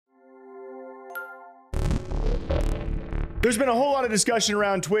There's been a whole lot of discussion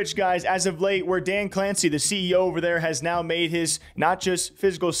around Twitch, guys, as of late, where Dan Clancy, the CEO over there, has now made his not just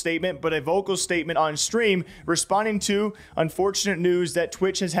physical statement, but a vocal statement on stream, responding to unfortunate news that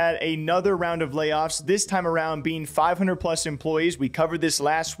Twitch has had another round of layoffs, this time around being 500 plus employees. We covered this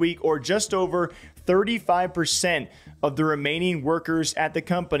last week, or just over 35% of the remaining workers at the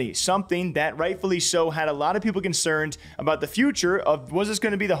company, something that rightfully so had a lot of people concerned about the future of, was this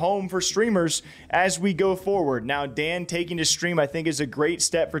going to be the home for streamers as we go forward? Now, Dan taking to stream, I think, is a great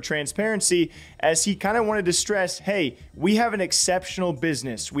step for transparency, as he kind of wanted to stress, hey, we have an exceptional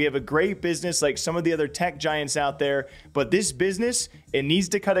business. We have a great business like some of the other tech giants out there, but this business, it needs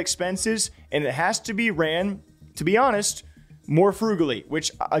to cut expenses, and it has to be ran, to be honest, more frugally,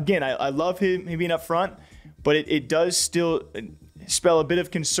 which again, I love him being upfront, but it does still spell a bit of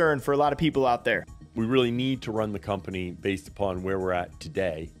concern for a lot of people out there. We really need to run the company based upon where we're at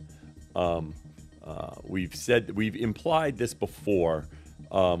today. We've implied this before,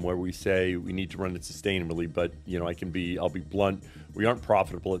 where we say we need to run it sustainably, but I'll be blunt. We aren't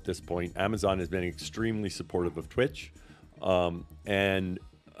profitable at this point. Amazon has been extremely supportive of Twitch, and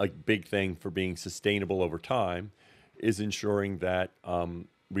a big thing for being sustainable over time is ensuring that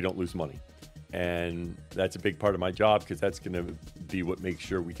we don't lose money. And that's a big part of my job, because that's going to be what makes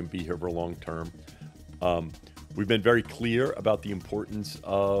sure we can be here for long term. We've been very clear about the importance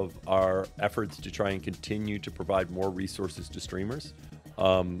of our efforts to try and continue to provide more resources to streamers.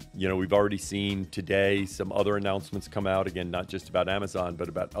 We've already seen today some other announcements come out, again, not just about Amazon, but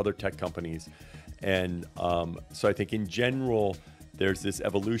about other tech companies. And so I think in general, there's this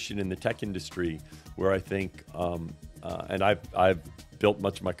evolution in the tech industry where I think, and I've built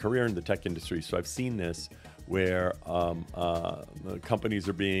much of my career in the tech industry, so I've seen this, where companies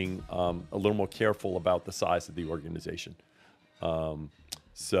are being a little more careful about the size of the organization. And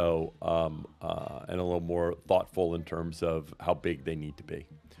a little more thoughtful in terms of how big they need to be.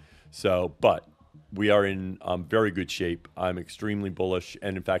 But we are in very good shape. I'm extremely bullish.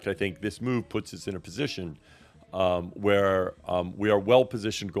 And in fact, I think this move puts us in a position where we are well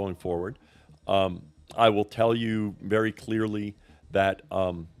positioned going forward. I will tell you very clearly that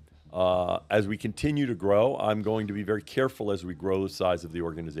as we continue to grow, I'm going to be very careful as we grow the size of the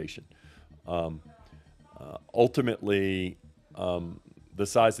organization. Ultimately, the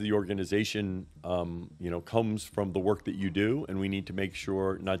size of the organization, comes from the work that you do, and we need to make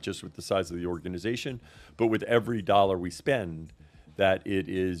sure, not just with the size of the organization, but with every dollar we spend, that it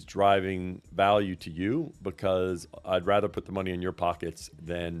is driving value to you, because I'd rather put the money in your pockets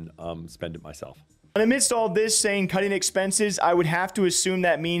than spend it myself. And amidst all this, saying cutting expenses, I would have to assume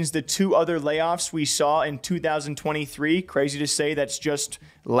that means the two other layoffs we saw in 2023. Crazy to say that's just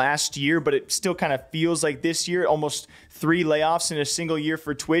last year, but it still kind of feels like this year, almost 3 layoffs in a single year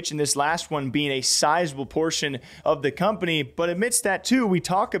for Twitch, and this last one being a sizable portion of the company. But amidst that too, we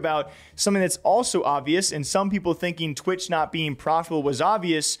talk about something that's also obvious, and some people thinking Twitch not being profitable was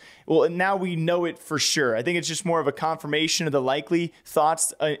obvious. Well, now we know it for sure. I think it's just more of a confirmation of the likely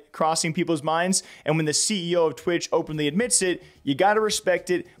thoughts crossing people's minds. And when the CEO of Twitch openly admits it, you got to respect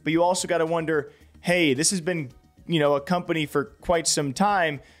it, but you also got to wonder, hey, this has been, a company for quite some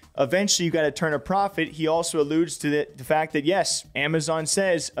time. Eventually, you got to turn a profit. He also alludes to the fact that, yes, Amazon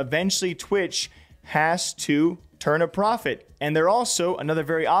says eventually Twitch has to turn a profit. And they're also, another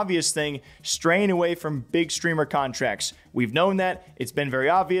very obvious thing, straying away from big streamer contracts. We've known that. It's been very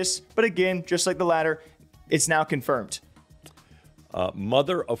obvious. But again, just like the latter, it's now confirmed.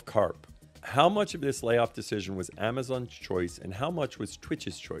 Mother of Carp. How much of this layoff decision was Amazon's choice, and how much was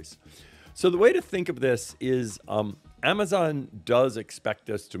Twitch's choice? So the way to think of this is Amazon does expect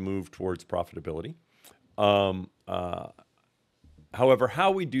us to move towards profitability. However,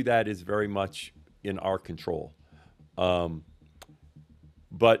 how we do that is very much in our control. But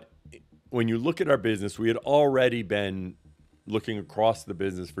when you look at our business, we had already been looking across the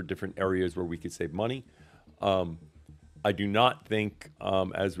business for different areas where we could save money. I do not think,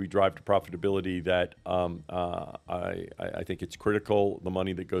 as we drive to profitability, that I think it's critical, the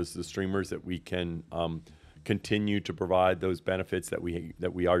money that goes to the streamers, that we can continue to provide those benefits that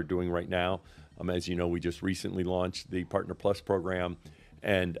we are doing right now. As you know, we just recently launched the Partner Plus program,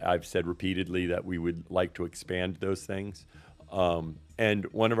 and I've said repeatedly that we would like to expand those things. And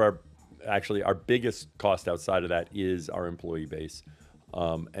one of our biggest cost outside of that is our employee base.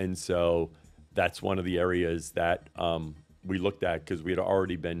 And so that's one of the areas that we looked at, because we had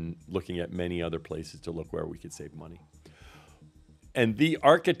already been looking at many other places to look where we could save money. And the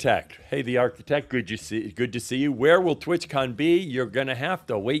architect, hey, the architect, good to see you. Where will TwitchCon be? You're going to have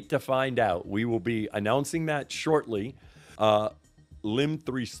to wait to find out. We will be announcing that shortly. Lim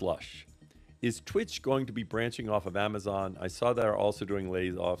 3 Slush. is Twitch going to be branching off of Amazon? I saw they're also doing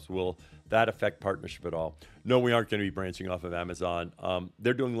layoffs. Will that affect partnership at all? No, we aren't going to be branching off of Amazon.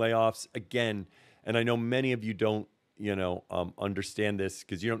 They're doing layoffs again, and I know many of you don't, understand this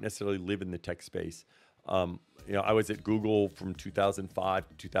because you don't necessarily live in the tech space. I was at Google from 2005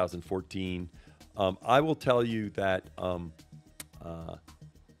 to 2014. I will tell you that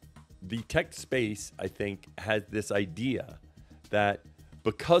the tech space, I think, has this idea that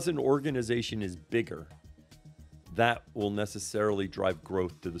because an organization is bigger, that will necessarily drive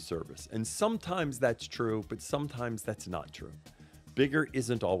growth to the service. And sometimes that's true, but sometimes that's not true. Bigger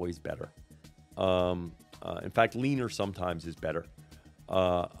isn't always better. In fact, leaner sometimes is better.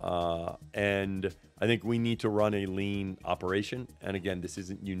 And I think we need to run a lean operation. And again, this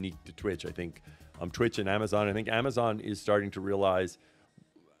isn't unique to Twitch. I think Twitch and Amazon, I think Amazon is starting to realize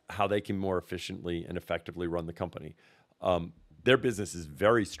how they can more efficiently and effectively run the company. Their business is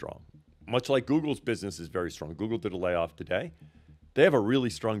very strong, much like Google's business is very strong. Google did a layoff today. They have a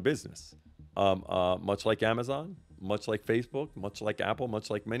really strong business, much like Amazon, much like Facebook, much like Apple, much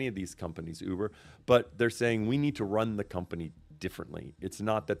like many of these companies, Uber. But they're saying we need to run the company differently. It's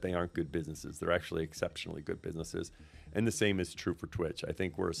not that they aren't good businesses. They're actually exceptionally good businesses. And the same is true for Twitch. I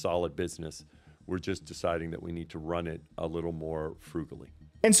think we're a solid business. We're just deciding that we need to run it a little more frugally.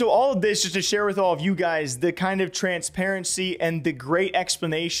 And so all of this, just to share with all of you guys, the kind of transparency and the great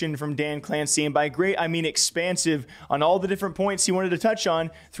explanation from Dan Clancy, and by great, I mean expansive, on all the different points he wanted to touch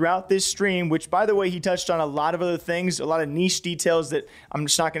on throughout this stream, which, by the way, he touched on a lot of other things, a lot of niche details that I'm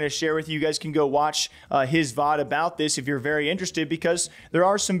just not going to share with you. You guys can go watch his VOD about this if you're very interested, because there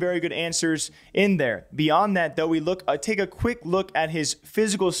are some very good answers in there. Beyond that, though, we take a quick look at his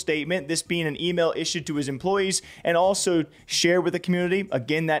physical statement, this being an email issued to his employees, and also shared with the community.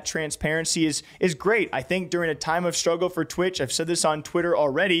 Again, that transparency is great. I think during a time of struggle for Twitch, I've said this on Twitter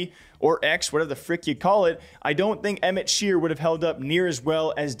already, or X, whatever the frick you call it, I don't think Emmett Shear would have held up near as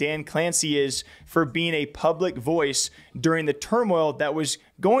well as Dan Clancy is for being a public voice during the turmoil that was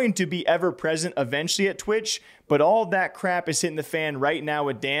going to be ever present eventually at Twitch. But all that crap is hitting the fan right now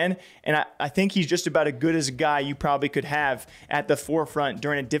with Dan, and I think he's just about as good as a guy you probably could have at the forefront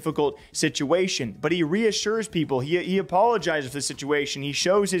during a difficult situation. But he reassures people. He apologizes for the situation. He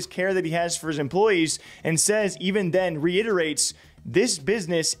shows his care that he has for his employees and says, even then, reiterates, this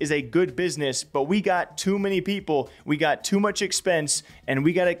business is a good business, but we got too many people, we got too much expense, and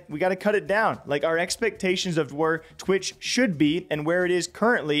we gotta cut it down. Like, our expectations of where Twitch should be and where it is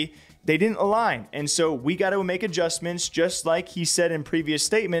currently, they didn't align. And so we got to make adjustments, just like he said in previous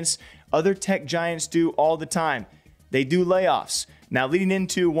statements, other tech giants do all the time. They do layoffs. Now, leading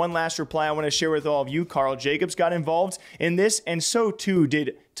into one last reply I want to share with all of you, Carl Jacobs got involved in this, and so too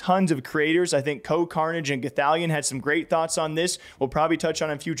did tons of creators. I think Co-Carnage and Gathalion had some great thoughts on this. We'll probably touch on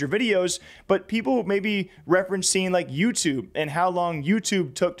in future videos, but people may be referencing like YouTube and how long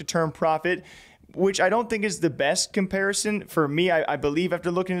YouTube took to turn profit, which I don't think is the best comparison. For me, I believe after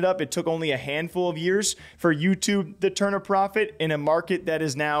looking it up, it took only a handful of years for YouTube to turn a profit in a market that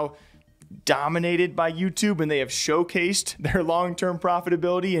is now dominated by YouTube, and they have showcased their long-term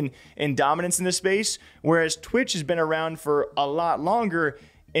profitability and dominance in the space, whereas Twitch has been around for a lot longer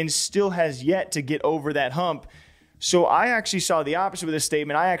and still has yet to get over that hump. So I actually saw the opposite with this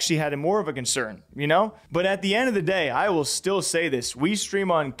statement. I actually had more of a concern, But at the end of the day, I will still say this. We stream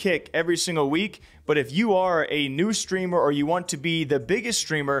on Kick every single week, but if you are a new streamer or you want to be the biggest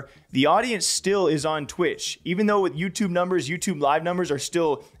streamer, the audience still is on Twitch. Even though with YouTube numbers, YouTube live numbers are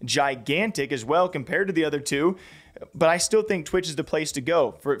still gigantic as well compared to the other two, but I still think Twitch is the place to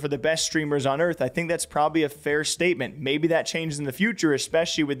go for the best streamers on earth. I think that's probably a fair statement. Maybe that changes in the future,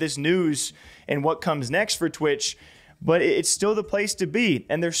 especially with this news and what comes next for Twitch, but it's still the place to be.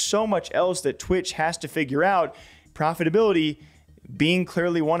 And there's so much else that Twitch has to figure out, profitability being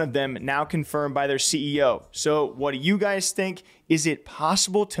clearly one of them, now confirmed by their CEO. So what do you guys think? Is it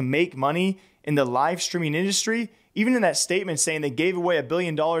possible to make money in the live streaming industry? Even in that statement saying they gave away $1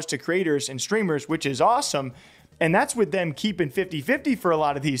 billion to creators and streamers, which is awesome. And that's with them keeping 50-50 for a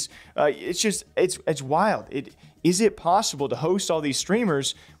lot of these. It's wild. Is it possible to host all these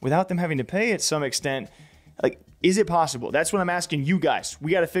streamers without them having to pay at some extent? Like, is it possible? That's what I'm asking you guys. We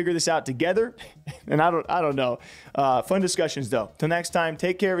got to figure this out together. And I don't know. Fun discussions though. Till next time,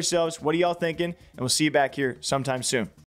 take care of yourselves. What are y'all thinking? And we'll see you back here sometime soon.